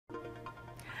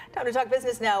Time to talk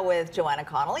business now with Joanna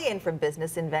Connolly in from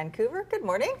Business in Vancouver. Good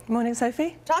morning. Morning,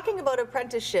 Sophie. Talking about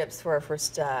apprenticeships for our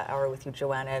first hour with you,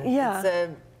 Joanna. And Yeah.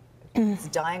 it's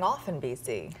dying off in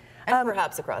BC and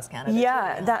perhaps across Canada.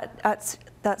 Yeah, too,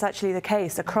 that's actually the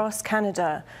case. Across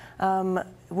Canada,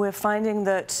 we're finding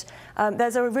that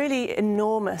there's a really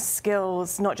enormous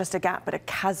skills, not just a gap, but a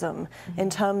chasm in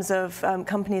terms of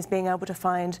companies being able to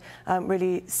find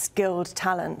really skilled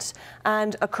talent.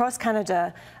 And across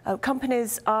Canada,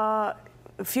 companies are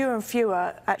fewer and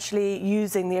fewer actually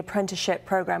using the apprenticeship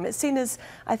program. It's seen as,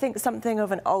 I think, something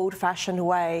of an old-fashioned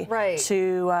way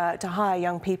to hire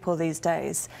young people these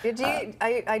days.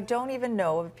 I don't even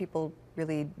know of people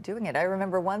really doing it. I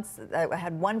remember once, I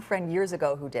had one friend years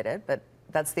ago who did it, but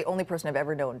that's the only person I've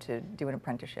ever known to do an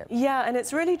apprenticeship. Yeah, and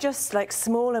it's really just like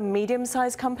small and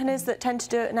medium-sized companies that tend to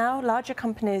do it now. Larger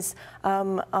companies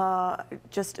are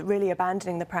just really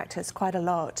abandoning the practice quite a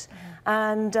lot.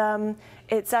 And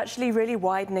it's actually really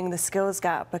widening the skills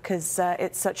gap because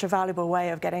it's such a valuable way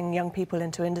of getting young people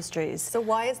into industries. So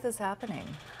why is this happening?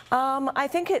 I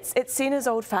think it's seen as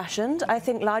old-fashioned. I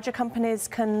think larger companies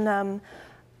can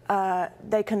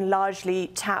they can largely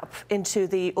tap into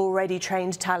the already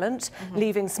trained talent,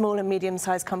 leaving small and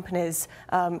medium-sized companies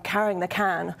carrying the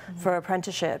can for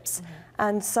apprenticeships.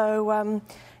 And so,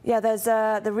 yeah, there's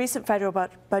the recent federal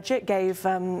budget gave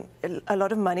a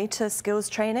lot of money to skills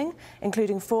training,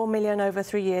 including $4 million over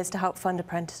 3 years to help fund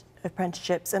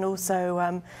apprenticeships, and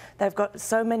also they've got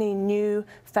so many new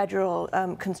federal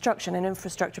construction and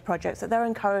infrastructure projects that they're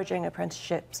encouraging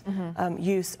apprenticeships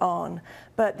use on.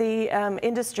 But the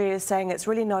industry is saying it's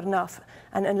really not enough,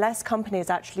 and unless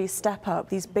companies actually step up,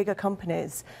 these bigger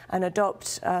companies, and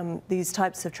adopt these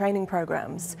types of training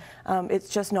programs, it's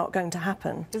just not going to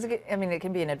happen. I mean, it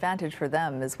can be an advantage for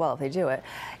them as well if they do it.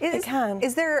 It can.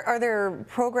 Are there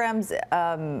programs,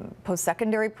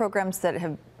 post-secondary programs that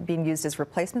have been used as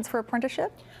replacements for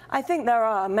apprenticeship? I think there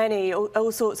are many,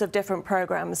 all sorts of different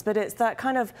programs, but it's that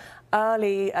kind of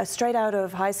early, straight out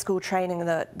of high school training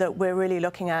that we're really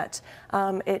looking at.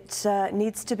 It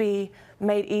needs to be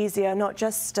made easier, not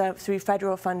just through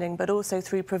federal funding, but also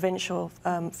through provincial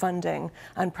funding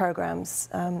and programs.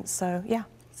 So, yeah.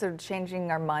 So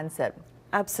changing our mindset.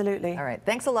 Absolutely. All right.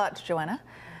 Thanks a lot, Joanna.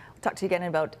 We'll talk to you again in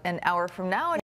about an hour from now.